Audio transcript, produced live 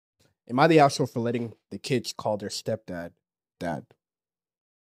Am I the asshole for letting the kids call their stepdad dad?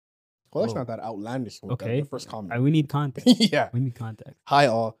 Well, that's Whoa. not that outlandish. Okay. The first comment. We need context. Yeah. We need context. Hi,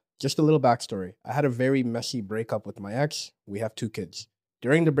 all. Just a little backstory. I had a very messy breakup with my ex. We have 2 kids.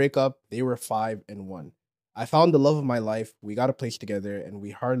 During the breakup, they were 5 and 1. I found the love of my life. We got a place together, and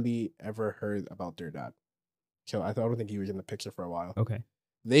we hardly ever heard about their dad. So I don't think he was in the picture for a while. Okay.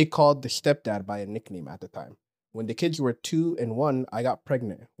 They called the stepdad by a nickname at the time. When the kids were 2 and 1, I got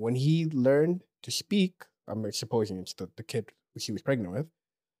pregnant. When he learned to speak, I'm supposing it's the kid she was pregnant with.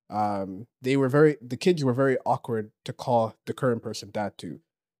 The kids were very awkward to call the current person dad to.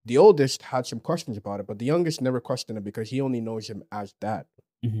 The oldest had some questions about it, but the youngest never questioned it because he only knows him as dad.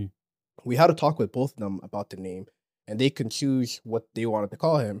 Mm-hmm. We had a talk with both of them about the name, and they can choose what they wanted to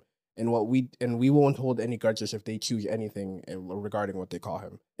call him, and we won't hold any grudges if they choose anything regarding what they call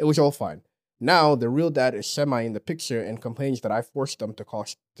him. It was all fine. Now the real dad is semi in the picture and complains that I forced them to call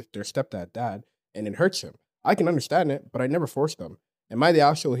their stepdad dad, and it hurts him. I can understand it, but I never forced them. Am I the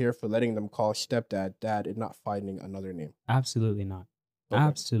asshole here for letting them call stepdad dad and not finding another name? Absolutely not. Okay.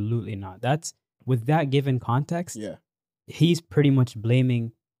 Absolutely not. That's with that given context. Yeah. He's pretty much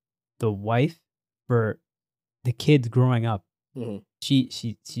blaming the wife for the kids growing up. Mm-hmm.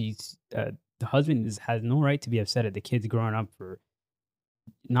 She's the husband has no right to be upset at the kids growing up for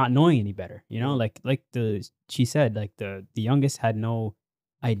not knowing any better. You know, she said, like the youngest had no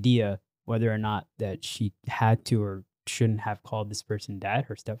idea whether or not that she had to or shouldn't have called this person dad,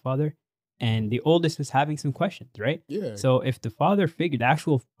 her stepfather. And the oldest was having some questions, right? Yeah. So if the father figure, the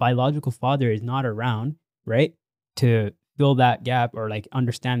actual biological father is not around, right, to fill that gap or like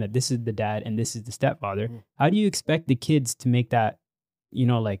understand that this is the dad and this is the stepfather, how do you expect the kids to make that,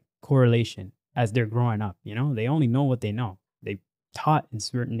 like correlation as they're growing up? They only know what they know. They taught in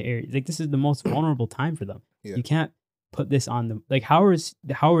certain areas. Like this is the most vulnerable time for them. Yeah. You can't put this on them. Like how is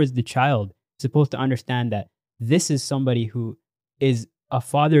the child supposed to understand that this is somebody who is a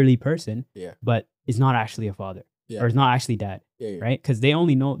fatherly person, but is not actually a father or is not actually dad, right? Because they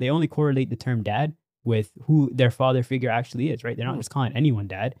only correlate the term dad with who their father figure actually is, right? They're not just calling anyone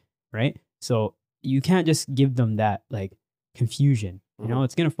dad, right? So you can't just give them that like confusion,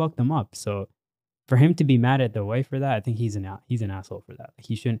 it's gonna fuck them up. So for him to be mad at the wife for that, I think he's an asshole for that. Like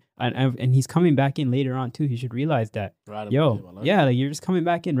he shouldn't, and he's coming back in later on too. He should realize that, like you're just coming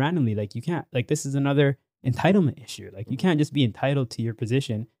back in randomly. Like you can't, like this is another entitlement issue. Like you can't just be entitled to your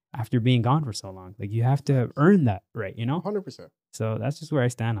position after being gone for so long. Like you have to earn that right, 100%. So that's just where I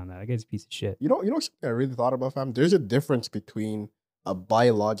stand on that. I guess a piece of shit. You know something I really thought about, fam? There's a difference between a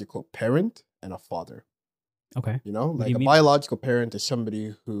biological parent and a father. Okay. Like a biological parent is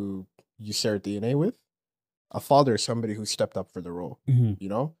somebody who you share DNA with. A father is somebody who stepped up for the role.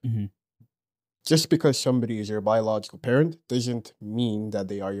 Mm-hmm. Just because somebody is your biological parent doesn't mean that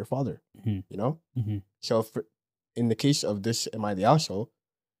they are your father. Mm-hmm. So in the case of this Am I the Asshole,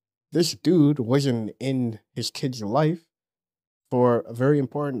 this dude wasn't in his kid's life for a very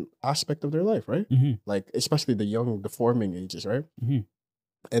important aspect of their life, right? Mm-hmm. Like, especially the forming ages, right? Mm-hmm.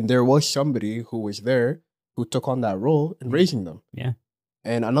 And there was somebody who was there who took on that role in raising them. Yeah.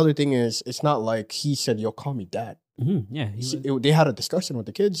 And another thing is, it's not like he said, "Yo, call me dad." Mm-hmm. Yeah. They had a discussion with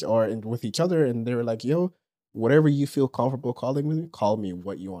the kids with each other, and they were like, "Yo, whatever you feel comfortable calling me, call me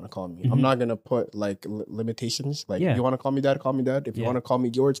what you want to call me. Mm-hmm. I'm not gonna put like limitations. Like, if you want to call me dad, call me dad. If you want to call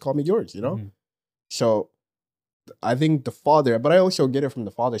me George, call me George. Mm-hmm. So I think the father, but I also get it from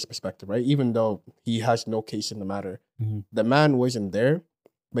the father's perspective, right? Even though he has no case in the matter, the man wasn't there,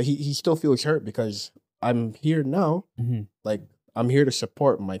 but he still feels hurt because I'm here now. Like, I'm here to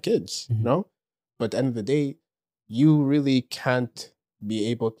support my kids, But at the end of the day, you really can't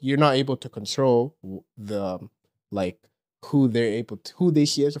you're not able to control the, like, who they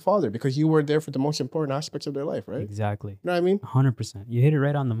see as a father because you were there for the most important aspects of their life, right? Exactly. You know what I mean? 100%. You hit it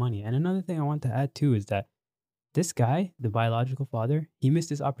right on the money. And another thing I want to add too is that this guy, the biological father, he missed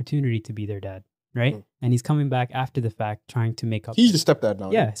his opportunity to be their dad, right? And he's coming back after the fact, trying to make up. He's the stepdad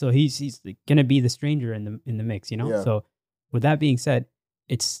now. Yeah, so he's gonna be the stranger in the mix, Yeah. So with that being said,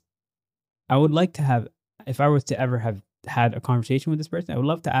 I would like to have, if I was to ever have had a conversation with this person, I would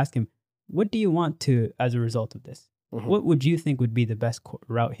love to ask him, what do you want to, as a result of this? What would you think would be the best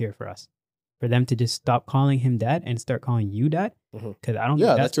route here for us? For them to just stop calling him dad and start calling you dad? Because I don't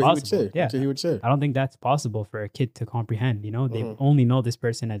think that's possible. He would say. Yeah, that's what he would say. I don't think that's possible for a kid to comprehend. They only know this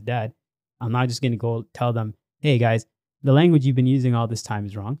person as dad. I'm not just going to go tell them, hey guys, the language you've been using all this time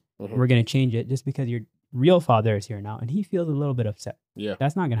is wrong. We're going to change it just because your real father is here now. And he feels a little bit upset. Yeah.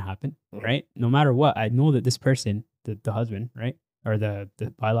 That's not going to happen, right? No matter what, I know that this person, the husband, right? Or the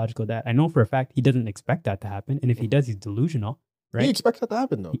biological dad, I know for a fact he doesn't expect that to happen. And if he does, he's delusional. right? He expects that to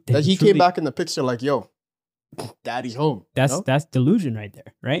happen though. That he came back in the picture like, yo, daddy's home. That's delusion right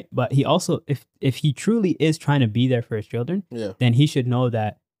there, right? But he also, if he truly is trying to be there for his children, then he should know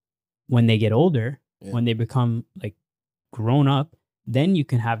that when they get older, when they become like grown up, then you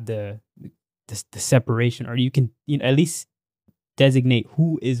can have the separation, or you can at least designate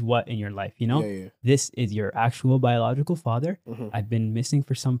who is what in your life. This is your actual biological father. I've been missing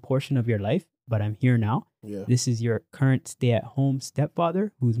for some portion of your life, but I'm here now. This is your current stay-at-home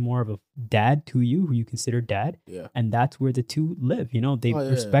stepfather, who's more of a dad to you, who you consider dad. And that's where the two live. They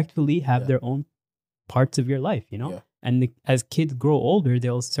respectfully have their own parts of your life. And as kids grow older,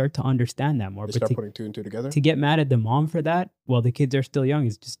 they'll start to understand that more. They start putting two and two together. To get mad at the mom for that, while the kids are still young,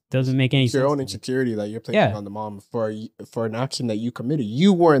 it just doesn't make any sense. Your own insecurity that you're placing on the mom for an action that you committed.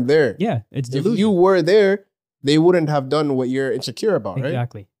 You weren't there. Yeah, it's delusion. If you were there, they wouldn't have done what you're insecure about, right?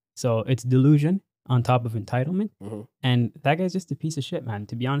 Exactly. So it's delusion on top of entitlement. And that guy's just a piece of shit, man.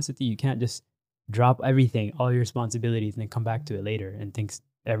 To be honest with you, you can't just drop everything, all your responsibilities, and then come back to it later and think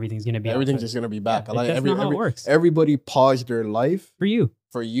everything's gonna be just gonna be back. Yeah, that's not how it works. Everybody paused their life for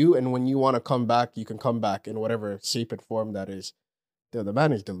you, and when you want to come back, you can come back in whatever shape and form that is. Dude, the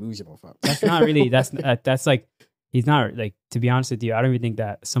man is delusional, fam. That's not really. That's like, he's not like. To be honest with you, I don't even think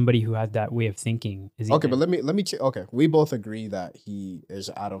that somebody who has that way of thinking is okay. But let me. Okay, we both agree that he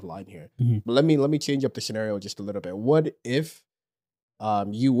is out of line here. But let me change up the scenario just a little bit. What if,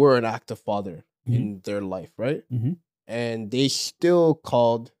 you were an active father in their life, right? And they still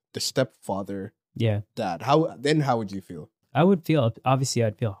called the stepfather dad. How would you feel? I would feel, obviously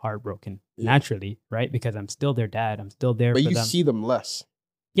I'd feel heartbroken naturally, right? Because I'm still their dad. I'm still there for them. But you see them less.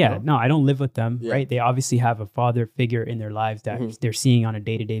 Yeah, no, I don't live with them, right? They obviously have a father figure in their lives that they're seeing on a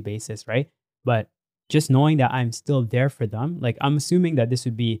day-to-day basis, right? But just knowing that I'm still there for them, like I'm assuming that this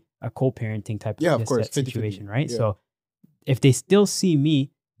would be a co-parenting type of situation, right? Yeah. So if they still see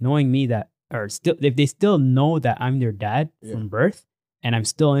me, knowing me that, or still, if they still know that I'm their dad from birth and I'm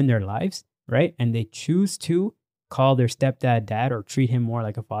still in their lives, right? And they choose to call their stepdad dad or treat him more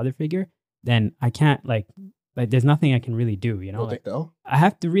like a father figure, then I can't like there's nothing I can really do, I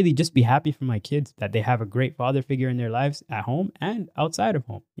have to really just be happy for my kids that they have a great father figure in their lives at home and outside of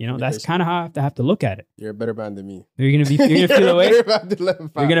home. That's kind of how I have to look at it. You're a better man than me. You're gonna feel the way.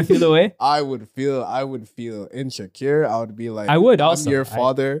 You're gonna feel the way. I would feel insecure. I would be like, I would also. I'm your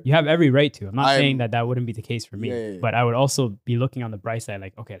father. You have every right to. I'm not saying that wouldn't be the case for me, but I would also be looking on the bright side,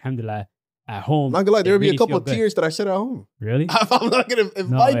 like, okay, alhamdulillah. At home, I'm not gonna lie, there would be a couple of tears that I shed at home. Really? I'm not gonna. If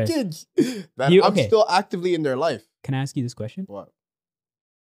my kids, I'm still actively in their life. Can I ask you this question? What?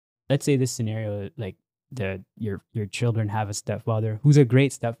 Let's say this scenario, like your children have a stepfather who's a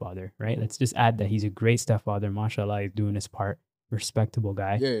great stepfather, right? Let's just add that he's a great stepfather. MashaAllah, he's doing his part. Respectable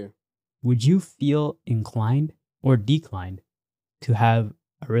guy. Yeah. Would you feel inclined or declined to have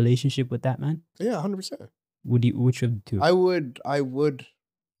a relationship with that man? Yeah, 100%. Would you? Which of the two? I would.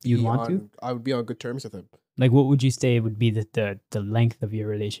 You'd want to? I would be on good terms with him. Like, what would you say would be the length of your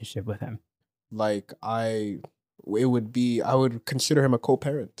relationship with him? Like, I would consider him a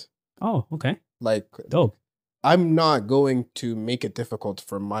co-parent. Oh, okay. Like, dope. I'm not going to make it difficult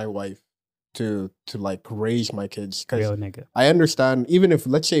for my wife to like raise my kids. Because I understand, even if,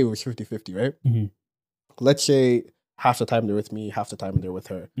 let's say it was 50-50, right? Let's say half the time they're with me, half the time they're with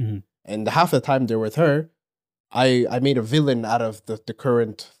her. And half the time they're with her, I made a villain out of the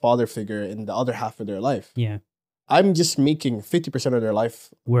current father figure in the other half of their life. Yeah. I'm just making 50% of their life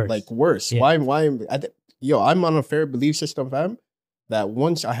worse. Yeah. I'm on a fair belief system, fam, that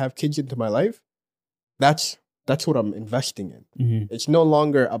once I have kids into my life, that's what I'm investing in. It's no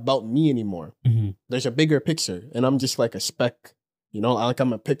longer about me anymore. There's a bigger picture, and I'm just like a speck, like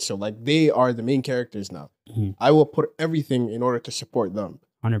I'm a pixel. Like, they are the main characters now. I will put everything in order to support them.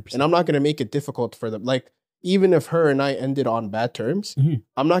 100%. And I'm not going to make it difficult for them. Like, even if her and I ended on bad terms,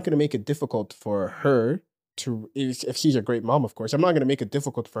 I'm not going to make it difficult for her to, if she's a great mom, of course, I'm not going to make it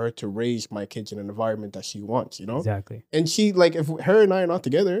difficult for her to raise my kids in an environment that she wants, Exactly. And she, like, if her and I are not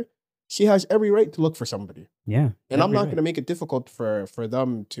together, she has every right to look for somebody. Yeah. And I'm not going to make it difficult for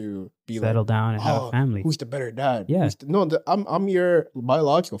them to be settle down and have a family. Who's the better dad? Yeah. I'm your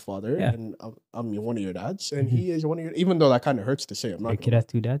biological father, and I'm one of your dads, and he is one of your, even though that kind of hurts to say. Your kid has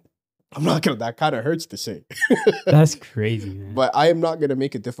two dads? I'm not gonna. That kind of hurts to say. That's crazy, man. But I am not gonna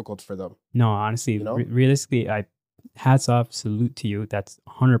make it difficult for them. No, honestly, realistically, hats off, salute to you. That's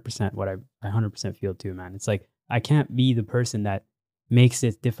 100% what I 100% feel too, man. It's like, I can't be the person that makes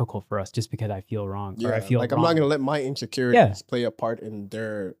it difficult for us just because I feel wrong or I feel like wrong. I'm not gonna let my insecurities play a part in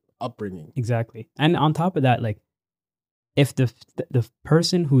their upbringing. Exactly. And on top of that, like, if the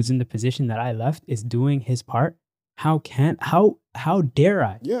person who's in the position that I left is doing his part, how dare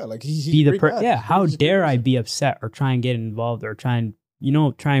I? Yeah, like he's be the person. Yeah, how dare I be upset or try and get involved or try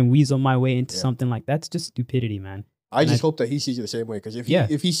and weasel my way into something like that's just stupidity, man. I just hope that he sees you the same way, because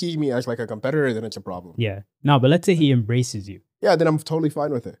if he sees me as like a competitor, then it's a problem. Yeah, no, but let's say he embraces you. Yeah, then I'm totally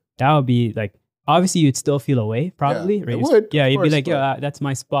fine with it. That would be like, obviously you'd still feel away, probably. Yeah, right? it would. Yeah, you'd be like, yeah, that's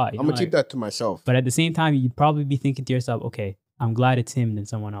my spot. I'm gonna keep that to myself. But at the same time, you'd probably be thinking to yourself, okay, I'm glad it's him than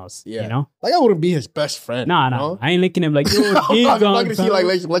someone else. Yeah. You know? Like I wouldn't be his best friend. Nah. I ain't linking him like, yo, game's I'm not gonna see like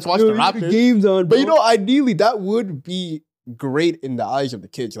let's watch the Raptors. Game's on, bro. But ideally that would be great in the eyes of the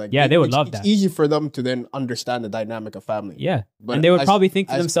kids. Like they would love that. It's easy for them to then understand the dynamic of family. Yeah. But and they would probably think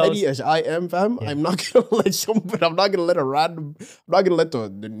to themselves, petty as I am, fam, I'm not gonna let I'm not gonna let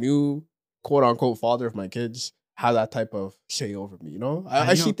the new quote unquote father of my kids have that type of say over me, you know?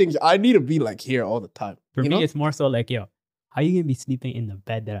 I see things, I need to be like here all the time. For me, it's more so like, yo, how you gonna be sleeping in the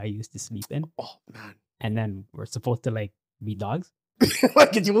bed that I used to sleep in? Oh, man. And then we're supposed to like be dogs?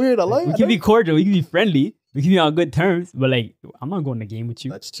 Like, it's weird. We can be cordial, we can be friendly, we can be on good terms, but like, I'm not going to game with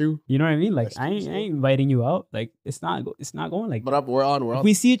you. That's true. You know what I mean? Like, I ain't inviting you out. Like, it's not going like. But we're on. If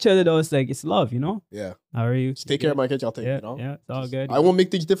we see each other though, it's like it's love, you know? Yeah. How are you? Just take care of my kids. I'll take it. You know? Yeah, it's all good. I won't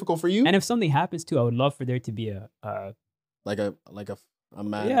make things difficult for you. And if something happens too, I would love for there to be a man.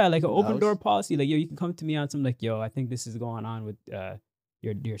 Yeah, like an open door policy. Like, yo, you can come to me on something like, yo, I think this is going on with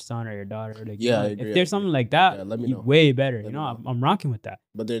your son or your daughter. Like, yeah, if there's something like that, let me know. Way better. You know, I'm rocking with that.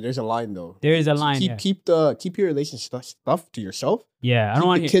 But there's a line though. There is a line. Keep your relationship stuff to yourself. Yeah, I don't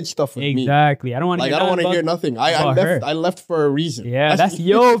want the kid stuff with me. Exactly. I don't want to. Like, I don't want to hear nothing. I left for a reason. Yeah, that's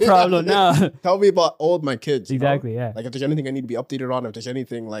your problem now. Tell me about all of my kids. Exactly. You know? Yeah. Like, if there's anything I need to be updated on, if there's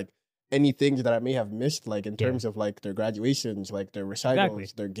anything like any things that I may have missed, like in terms of like their graduations, like their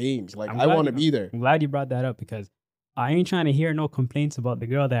recitals, their games, like I want to be there. I'm glad you brought that up, because I ain't trying to hear no complaints about the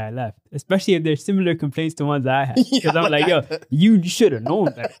girl that I left, especially if there's similar complaints to ones that I had. Because I'm like, yo, you should have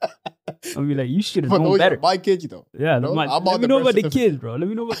known better. I'll be like, you should have known better. My kids, though. Yeah, let me know about the kids, bro. Let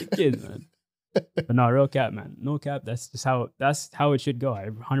me know about the kids, man. But no, real cap, man. No cap. That's how it should go. I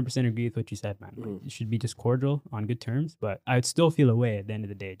 100% agree with what you said, man. Like, it should be just cordial on good terms. But I would still feel away at the end of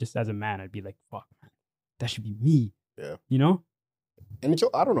the day. Just as a man, I'd be like, fuck, man, that should be me. Yeah. You know? And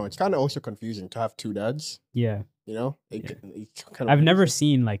I don't know. It's kind of also confusing to have two dads. Yeah. You know? I've never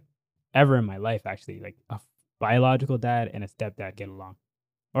seen, like, ever in my life, actually, like a biological dad and a stepdad get along,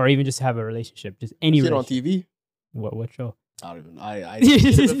 or even just have a relationship. Just any relationship. On TV. What show? I don't even. I seen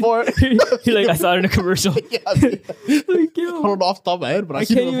it before. You're like, I saw it in a commercial. Yeah, like, I don't know off the top of my head, but I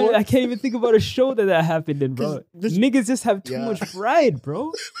seen it before. I can't even think about a show that happened in, bro. Niggas just have too much pride,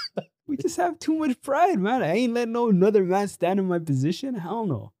 bro. We just have too much pride, man. I ain't letting no another man stand in my position. Hell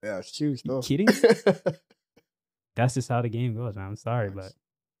no. Yeah, it's true. You kidding? That's just how the game goes, man. I'm sorry, but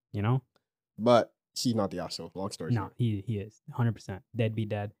you know. But he's not the asshole. Long story short. No, he is 100% deadbeat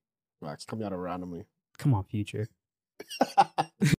dad. Max, coming out of randomly. Come on, Future.